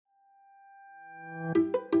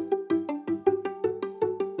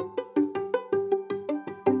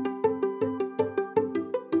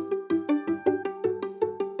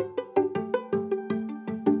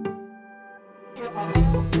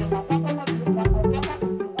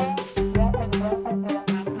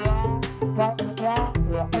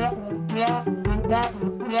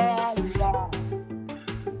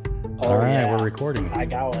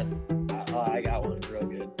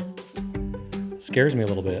scares me a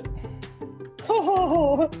little bit.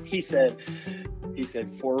 He said,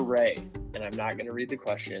 for Ray, and I'm not going to read the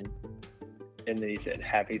question. And then he said,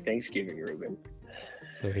 Happy Thanksgiving, Ruben.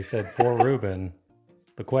 So he said, for Ruben,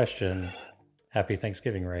 the question, Happy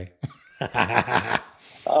Thanksgiving, Ray.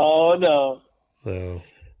 Oh, no. So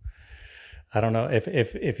I don't know if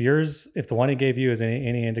the one he gave you is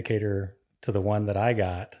any indicator to the one that I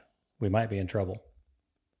got, we might be in trouble.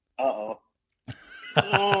 Oh.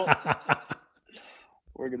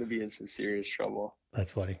 We're going to be in some serious trouble.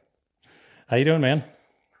 That's funny. How you doing, man?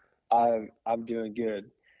 I'm doing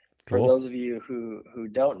good. Cool. For those of you who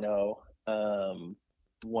don't know,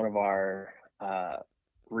 one of our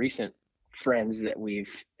recent friends that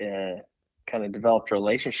we've kind of developed a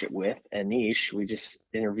relationship with, Anish, we just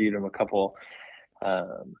interviewed him a couple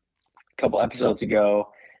episodes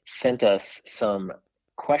ago, sent us some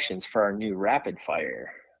questions for our new rapid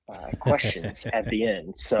fire questions at the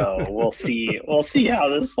end. So we'll see how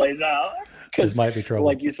this plays out. This might be trouble.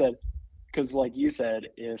 Like you said,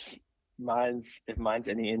 if mine's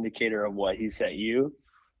any indicator of what he sent you,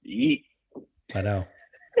 eat. I know.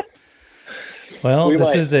 Well,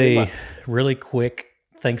 this is a really quick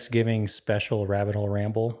Thanksgiving special Rabbit Hole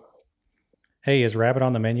Ramble. Hey, is rabbit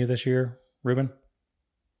on the menu this year, Ruben?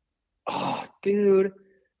 Oh, dude.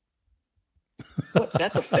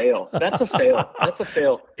 That's a fail. That's a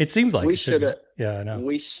fail. It seems like we should have. Yeah, I know.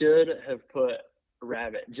 We should have put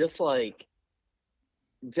rabbit just a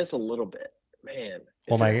little bit, man.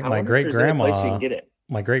 Well, my great grandma,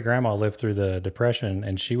 my great grandma lived through the Depression,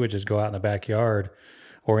 and she would just go out in the backyard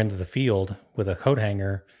or into the field with a coat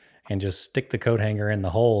hanger and just stick the coat hanger in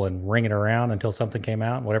the hole and ring it around until something came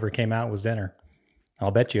out. And whatever came out was dinner.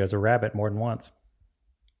 I'll bet you it was a rabbit more than once.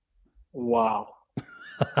 Wow.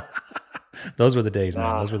 Those were the days,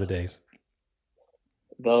 man. Those were the days.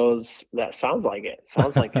 That sounds like it.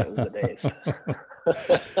 Sounds like it was the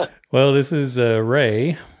days. Well, this is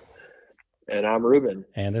Ray. And I'm Ruben.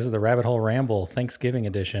 And this is the Rabbit Hole Ramble Thanksgiving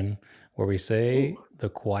edition, where we say the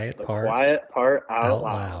quiet part out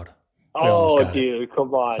loud. Oh, dude,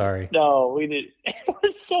 come on. Sorry. No, we did.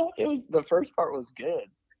 The first part was good.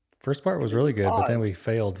 First part was really good, but then we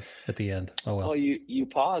failed at the end. Oh, well. Oh, you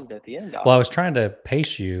paused at the end. Well, I was trying to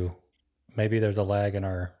pace you. Maybe there's a lag in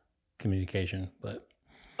our communication, but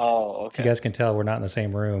okay. If you guys can tell, we're not in the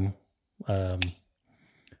same room.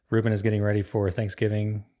 Ruben is getting ready for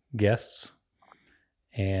Thanksgiving guests,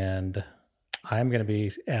 and I'm going to be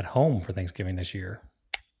at home for Thanksgiving this year.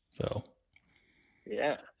 So,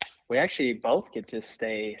 yeah, we actually both get to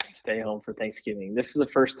stay home for Thanksgiving. This is the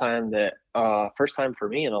first time for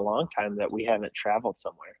me in a long time that we haven't traveled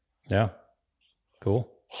somewhere. Yeah, cool.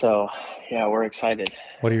 So, yeah, we're excited.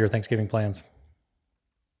 What are your Thanksgiving plans?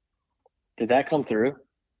 Did that come through?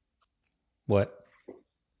 What?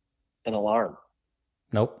 An alarm.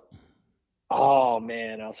 Nope. Oh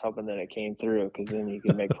man, I was hoping that it came through because then you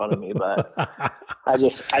could make fun of me. But I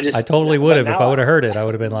totally would have if I would have heard it. I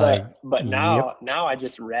would have been like, but now I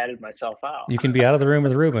just ratted myself out. You can be out of the room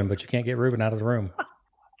with Ruben, but you can't get Ruben out of the room,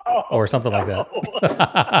 or something like that.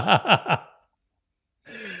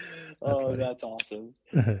 That's awesome.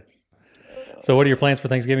 So, what are your plans for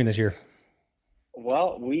Thanksgiving this year?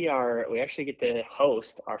 Well, we actually get to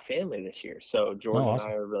host our family this year. So Jordan awesome.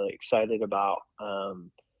 and I are really excited about.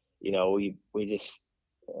 We just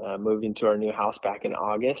moved into our new house back in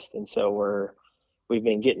August, and so we've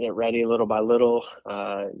been getting it ready little by little,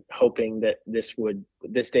 hoping that this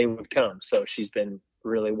day would come. So she's been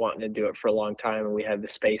really wanting to do it for a long time, and we have the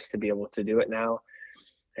space to be able to do it now.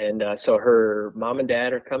 And so her mom and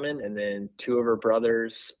dad are coming, and then two of her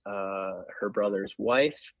brothers, her brother's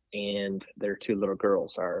wife, and their two little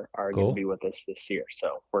girls are cool. going to be with us this year.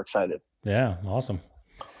 So we're excited. Yeah, awesome.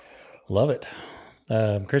 Love it.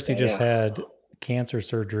 Christy just had cancer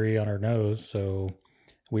surgery on her nose, so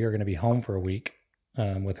we are going to be home for a week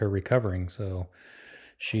with her recovering. So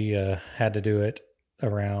she had to do it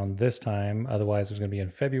around this time. Otherwise, it was going to be in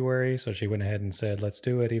February. So she went ahead and said, let's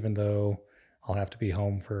do it, even though I'll have to be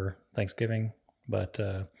home for Thanksgiving. But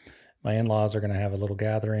my in-laws are going to have a little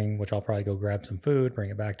gathering, which I'll probably go grab some food, bring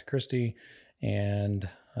it back to Christy, and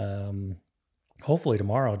hopefully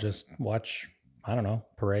tomorrow just watch, I don't know,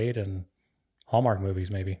 parade and Hallmark movies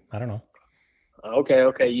maybe. I don't know.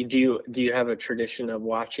 Okay. Do you have a tradition of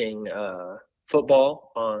watching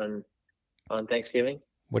football on Thanksgiving?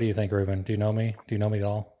 What do you think, Ruben? Do you know me? Do you know me at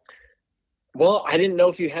all? Well, I didn't know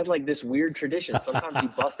if you had like this weird tradition. Sometimes you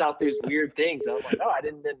bust out these weird things. I'm like, I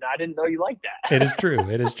didn't know you liked that. It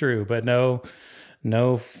is true. But no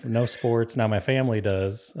sports. Now my family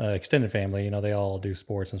does, extended family, they all do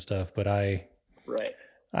sports and stuff, but I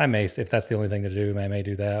may, if that's the only thing to do, I may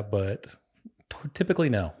do that. But Typically,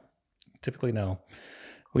 no. Typically, no.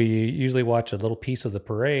 We usually watch a little piece of the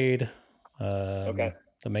parade, Okay.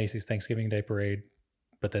 the Macy's Thanksgiving Day parade,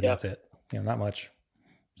 but then Yep. that's it. Not much.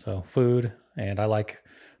 So food, and I like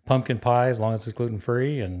pumpkin pie as long as it's gluten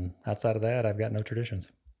free. And outside of that, I've got no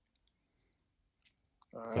traditions.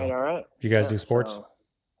 All right. So, All right. do you guys Yeah. do sports? So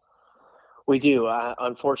we do.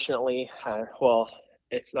 Unfortunately, well,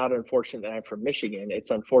 it's not unfortunate that I'm from Michigan.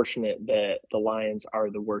 It's unfortunate that the Lions are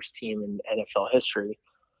the worst team in NFL history.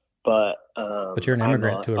 But But you're an I'm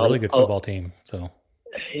immigrant to a really good football team, so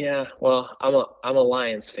yeah. Well, I'm a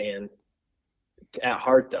Lions fan at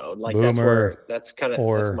heart, though. Like boomer that's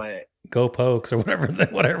or my. go Pokes or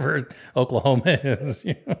whatever Oklahoma is.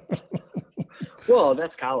 Well,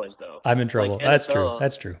 that's college though. I'm in Like trouble. That's true. NFL,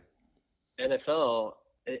 That's true. NFL,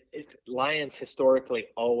 Lions historically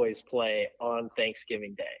always play on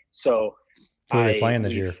Thanksgiving Day. So Who are they playing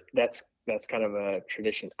this year? that's kind of a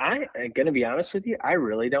tradition. I'm gonna be honest with you. I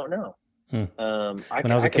really don't know. Hmm. When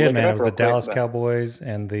I was I a could kid, look it man, it up was real the quick. Dallas But Cowboys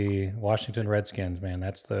and the Washington Redskins. Man,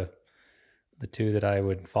 that's the two that I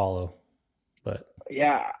would follow. But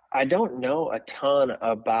yeah, I don't know a ton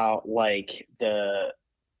about like the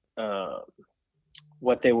um,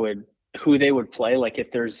 what they would who they would play. Like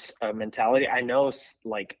if there's a mentality. I know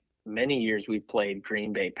like many years we played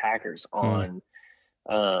Green Bay Packers um,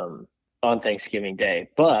 on Thanksgiving Day,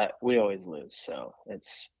 but we always lose. So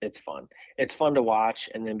it's fun. It's fun to watch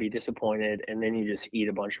and then be disappointed, and then you just eat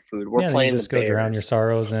a bunch of food. We're yeah, then you playing the just go drown your Bears,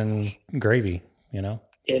 sorrows in gravy,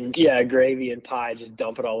 and yeah, gravy and pie, just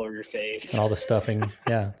dump it all over your face. and all the stuffing.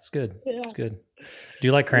 Yeah, it's good. Yeah, It's good. Do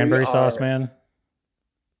you like we cranberry sauce, are. man?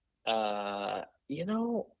 You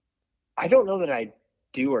know, I don't know that I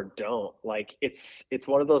do or don't. Like it's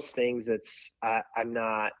one of those things that's I'm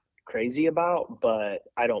not crazy about, but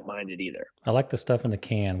I don't mind it either. I like the stuff in the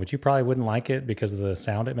can, which you probably wouldn't like it because of the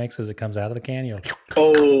sound it makes as it comes out of the can. You're like,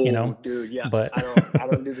 Oh, dude, yeah. but I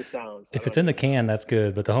don't do the sounds. I if it's don't in do the the can, sounds. that's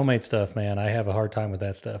good. But the homemade stuff, man, I have a hard time with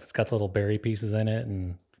that stuff. It's got the little berry pieces in it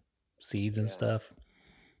and seeds and Yeah. stuff.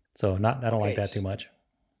 So I don't like Okay. that too much.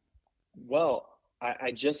 Well,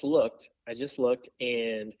 I just looked. I just looked,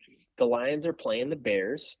 and the Lions are playing the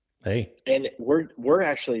Bears, Hey, and we're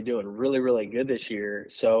actually doing really really good this year.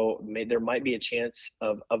 So there might be a chance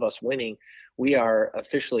of us winning. We are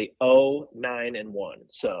officially 0-9-1.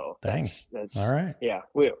 So dang. All that's right. yeah.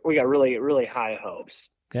 We got really really high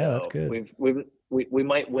hopes. Yeah, that's So good. we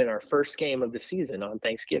might win our first game of the season on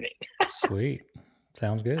Thanksgiving. Sweet.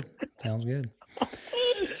 Sounds good. Sounds good.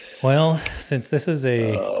 Well, since this is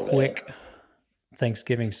a Oh man. quick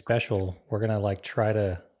Thanksgiving special, we're going to try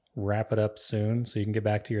to wrap it up soon so you can get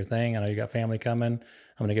back to your thing. I know you got family coming.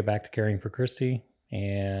 I'm going to get back to caring for Christy.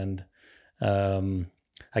 And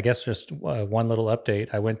I guess just one little update.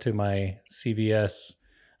 I went to my CVS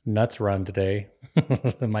nuts run today,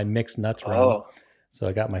 my mixed nuts run. Oh, So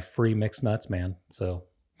I got my free mixed nuts, man. So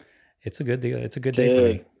it's a good deal. It's a good day for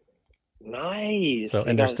me. dude. Nice. So, You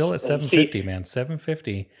and they're still guys at see. $7.50, man,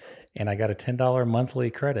 $7.50, and I got a $10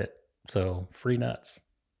 monthly credit. So free nuts.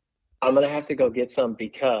 I'm gonna have to go get some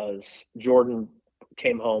because Jordan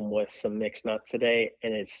came home with some mixed nuts today,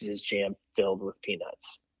 and it's just jam filled with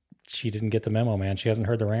peanuts. She didn't get the memo, man. She hasn't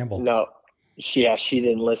heard the ramble. No, she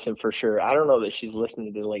didn't listen for sure. I don't know that she's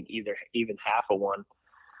listening to like even half of one,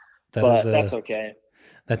 That is but that's okay.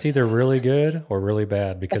 that's either really good or really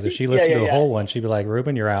bad because if she Yeah, listened yeah, to a yeah. whole one, she'd be like,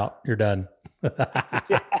 "Ruben, you're out. You're done."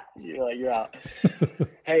 Yeah, you're out.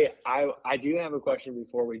 Hey, I do have a question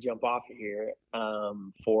before we jump off of here.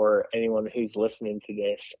 For anyone who's listening to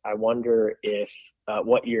this, I wonder if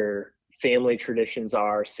what your family traditions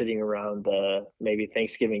are sitting around the maybe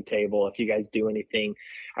Thanksgiving table. If you guys do anything,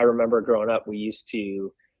 I remember growing up, we used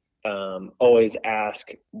to always ask,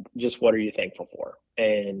 just what are you thankful for?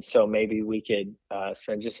 And so maybe we could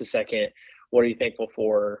spend just a second. What are you thankful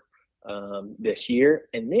for this year?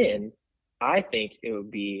 And then I think it would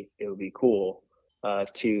be cool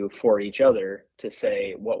to for each other to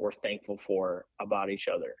say what we're thankful for about each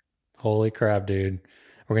other. Holy crap, dude!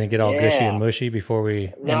 We're gonna get all gushy and Yeah. mushy before we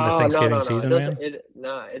end the No, no, Thanksgiving no, no. It season, doesn't. man. It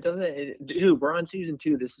no. It doesn't. Dude, we're on season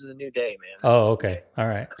 2. This is a new day, man. This is Oh, a new okay. All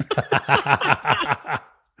right.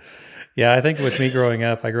 Yeah, I think with me growing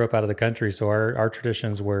up, I grew up out of the country, so our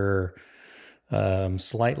traditions were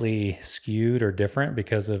slightly skewed or different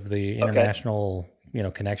because of the day. Okay. international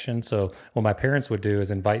connection. So what my parents would do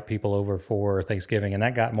is invite people over for Thanksgiving, and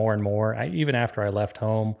that got more and more. Even after I left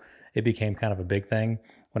home, it became kind of a big thing.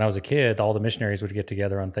 When I was a kid, all the missionaries would get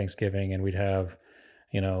together on Thanksgiving, and we'd have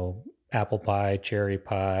apple pie, cherry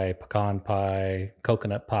pie, pecan pie,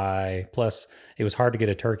 coconut pie. Plus, it was hard to get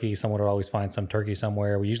a turkey. Someone would always find some turkey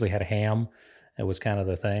somewhere. We usually had a ham. It was kind of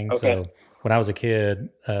the thing. Okay. So when I was a kid,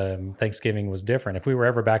 Thanksgiving was different. If we were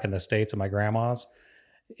ever back in the States at my grandma's,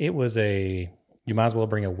 it was you might as well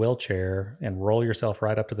bring a wheelchair and roll yourself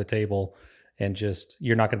right up to the table, and just,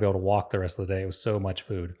 you're not going to be able to walk the rest of the day. It was so much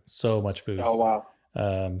food, so much food. Oh, wow.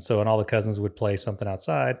 And all the cousins would play something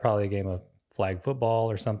outside, probably a game of flag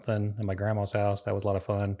football or something in my grandma's house. That was a lot of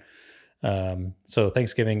fun. So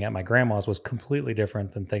Thanksgiving at my grandma's was completely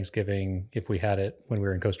different than Thanksgiving if we had it when we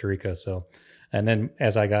were in Costa Rica. So, and then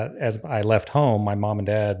as I left home, my mom and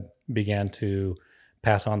dad began to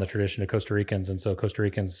pass on the tradition to Costa Ricans. And so Costa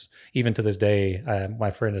Ricans, even to this day,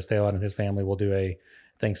 my friend Esteban and his family will do a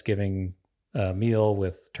Thanksgiving meal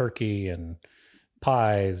with turkey and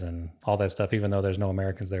pies and all that stuff, even though there's no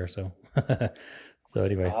Americans there. So, so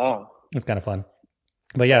anyway, Oh, it's kind of fun.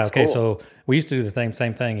 But yeah, that's okay. cool. So we used to do the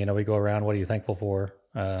same thing. We go around. What are you thankful for?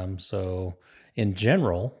 So in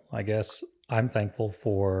general, I guess I'm thankful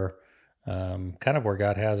for kind of where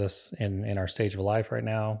God has us in our stage of life right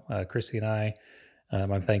now. Christy and I,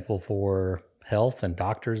 I'm thankful for health and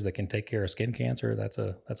doctors that can take care of skin cancer. That's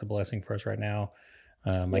a blessing for us right now.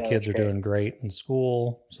 My Yeah, kids that's are great. doing great in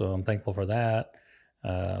school, so I'm thankful for that.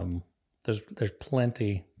 Um, there's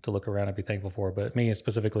plenty to look around and be thankful for, but me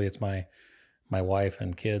specifically, it's my wife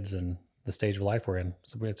and kids and the stage of life we're in.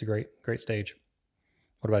 So it's a great stage.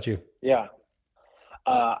 What about you? Yeah.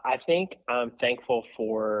 I think I'm thankful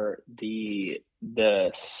for the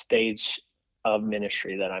stage of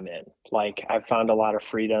ministry that I'm in. Like, I've found a lot of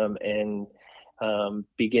freedom in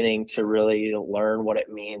beginning to really learn what it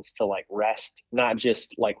means to like rest, not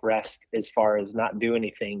just like rest as far as not do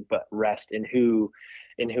anything, but rest in who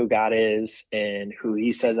God is and who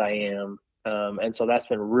He says I am. And so that's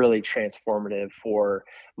been really transformative for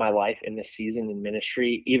my life in this season in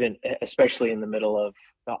ministry, even especially in the middle of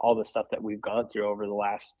all the stuff that we've gone through over the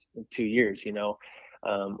last 2 years,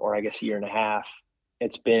 or I guess a year and a half.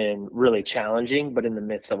 It's been really challenging, but in the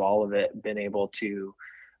midst of all of it, been able to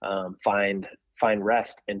find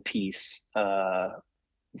rest and peace in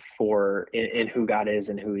who God is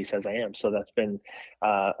and who He says I am. So that's been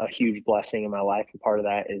a huge blessing in my life, and part of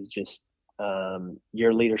that is just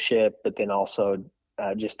your leadership, but then also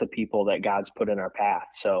just the people that God's put in our path.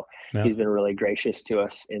 So Yeah, He's been really gracious to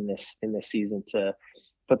us in this season to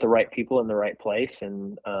put the right people in the right place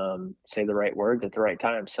and say the right words at the right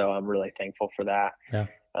time. So I'm really thankful for that, yeah,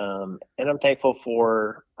 and I'm thankful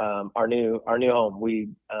for our new home.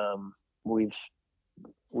 We've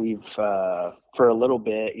for a little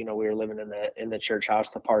bit, we were living in the church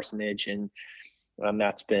house, the parsonage, and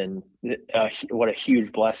that's been what a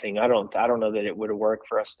huge blessing. I don't know that it would have worked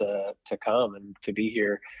for us to come and to be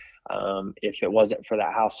here if it wasn't for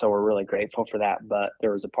that house. So we're really grateful for that. But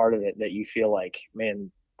there was a part of it that you feel like, man,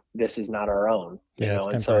 this is not our own, yeah. It's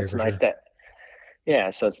and so temporary it's for nice sure.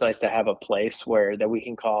 that so it's nice to have a place where that we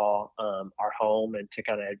can call our home and to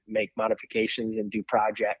kind of make modifications and do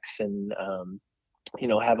projects and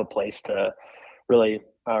have a place to really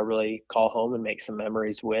call home and make some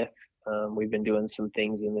memories with. We've been doing some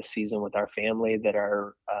things in this season with our family that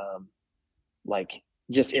are like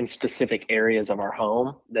just in specific areas of our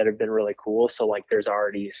home that have been really cool. So like there's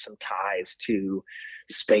already some ties to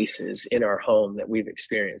spaces in our home that we've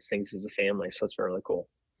experienced things as a family. So it's been really cool.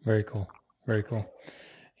 Very cool. Very cool.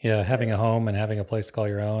 Yeah, having Yeah. a home and having a place to call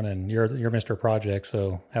your own, and you're Mr. Project,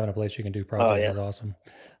 so having a place you can do Oh projects yeah. is awesome.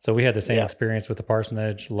 So we had the same Yeah. experience with the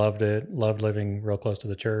parsonage. Loved it. Loved living real close to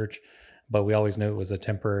the church, but we always knew it was a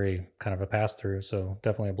temporary kind of a pass through. So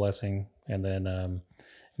definitely a blessing. And then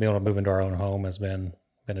being able to move into our own home has been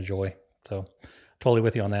a joy. So totally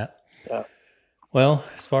with you on that. Yeah. Well,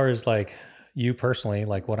 as far as like you personally,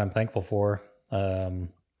 like what I'm thankful for,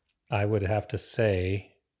 um, I would have to say,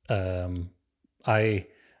 I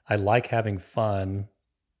I like having fun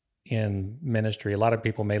in ministry. A lot of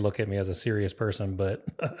people may look at me as a serious person, but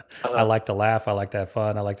I Uh-huh. like to laugh. I like to have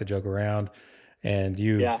fun. I like to joke around. And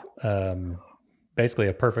Yeah. you've basically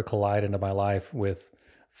a perfect collide into my life with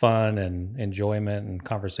fun and enjoyment and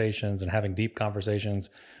conversations and having deep conversations.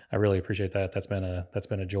 I really appreciate that. That's been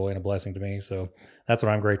a joy and a blessing to me. So that's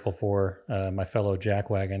what I'm grateful for. My fellow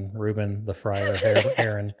jackwagon, Ruben the Friar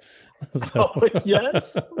Heron. so, Oh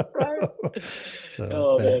yes. Right. so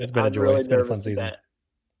Oh man, it's been a I'm joy. really It's been a fun nervous that season.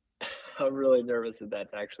 I'm really nervous that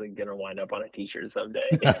that's actually gonna wind up on a t-shirt someday.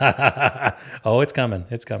 Oh, it's coming.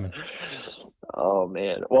 It's coming. Oh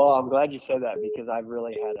man. Well, I'm glad you said that because I've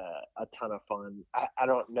really had a ton of fun. I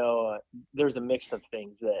don't know. There's a mix of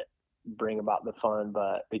things that bring about the fun,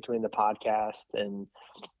 but between the podcast and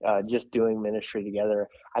just doing ministry together,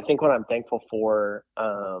 I think what I'm thankful for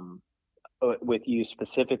with you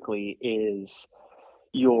specifically is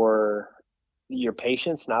your your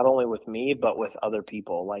patience, not only with me but with other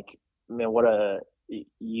people. Like man,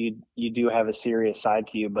 you do have a serious side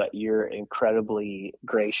to you, but you're incredibly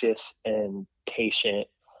gracious and patient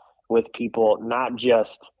with people, not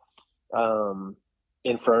just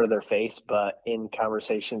in front of their face, but in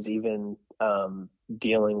conversations, even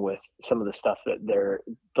dealing with some of the stuff that they're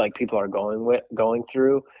like people are going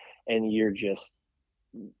through, and you just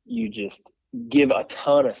give a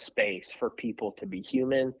ton of space for people to be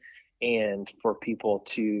human and for people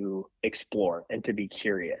to explore and to be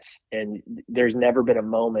curious. And there's never been a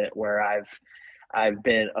moment where I've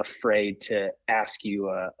been afraid to ask you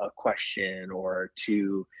a question, or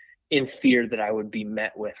to in fear that I would be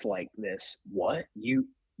met with like this, what, you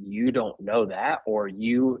don't know that, or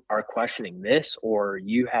you are questioning this, or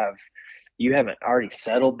you haven't already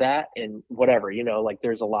settled that, and whatever, like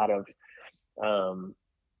there's a lot of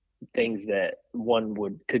things that one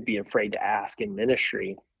could be afraid to ask in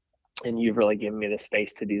ministry, and you've really given me the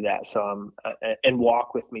space to do that. So and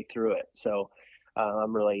walk with me through it. So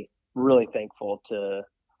I'm really, really thankful to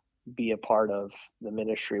be a part of the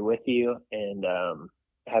ministry with you, and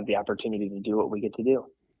have the opportunity to do what we get to do.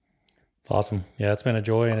 It's awesome. Yeah, it's been a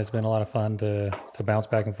joy, and it's been a lot of fun to bounce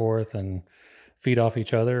back and forth and feed off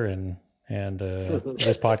each other. And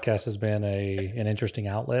this podcast has been an interesting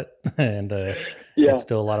outlet, and it's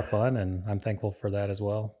still a lot of fun. And I'm thankful for that as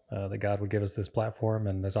well, that God would give us this platform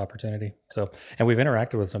and this opportunity. So, and we've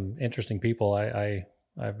interacted with some interesting people.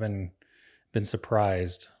 I've been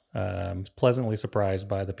surprised, pleasantly surprised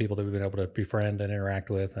by the people that we've been able to befriend and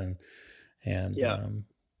interact with, and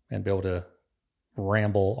be able to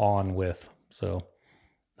ramble on with. So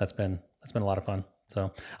that's been a lot of fun.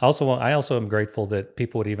 So I also am grateful that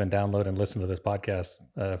people would even download and listen to this podcast,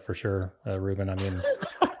 for sure, Ruben. I mean,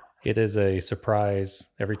 it is a surprise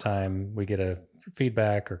every time we get a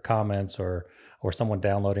feedback or comments, or someone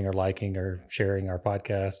downloading or liking or sharing our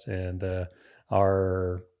podcast. And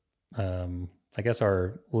I guess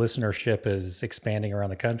our listenership is expanding around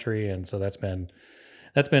the country, and so that's been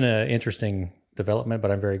an interesting development, but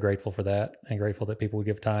I'm very grateful for that, and grateful that people would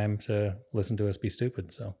give time to listen to us be stupid.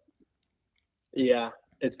 So yeah,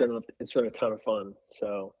 it's been a ton of fun.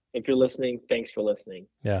 So if you're listening, thanks for listening.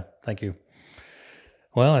 Yeah, thank you.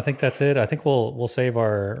 Well, I think that's it. I think we'll save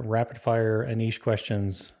our rapid fire Anish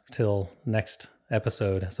questions till next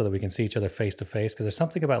episode, so that we can see each other face to face, because there's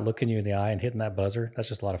something about looking you in the eye and hitting that buzzer. That's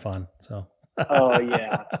just a lot of fun. So oh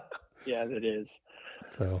yeah, it is.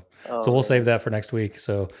 So we'll save that for next week.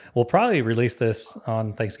 So we'll probably release this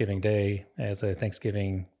on Thanksgiving Day as a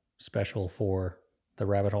Thanksgiving special for the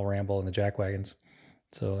Rabbit Hole Ramble and the JackWagons.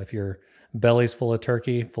 So if your belly's full of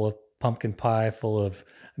turkey, full of pumpkin pie, full of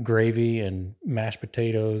gravy and mashed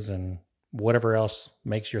potatoes and whatever else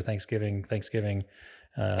makes your Thanksgiving, thanks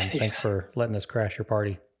for letting us crash your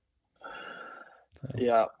party. So,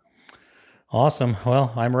 yeah. Awesome.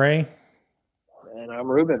 Well, I'm Ray. And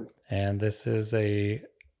I'm Ruben. And this is a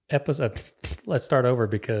episode. Let's start over,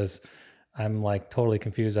 because I'm like totally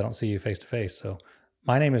confused. I don't see you face to face. So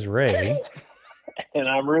my name is Ray. And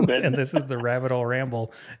I'm Ruben. And this is the Rabbit Hole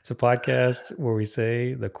Ramble. It's a podcast where we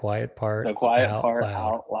say the quiet part out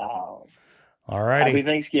loud. All righty. Happy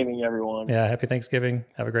Thanksgiving, everyone. Yeah, happy Thanksgiving.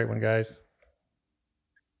 Have a great one, guys.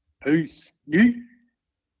 Peace. You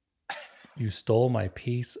stole my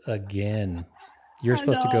piece again. You're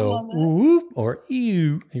supposed to go whoop or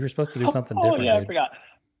ew. You were supposed to do something different. Yeah, dude. I forgot.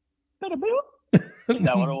 Bada boop. Is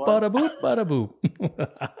that what it was? Bada boop, bada boop.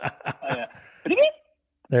 Oh, yeah.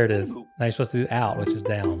 There it is. Now you're supposed to do out, which is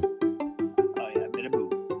down. Oh yeah, bada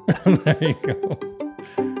boop. There you go.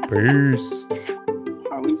 Peace.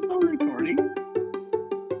 Are we still recording?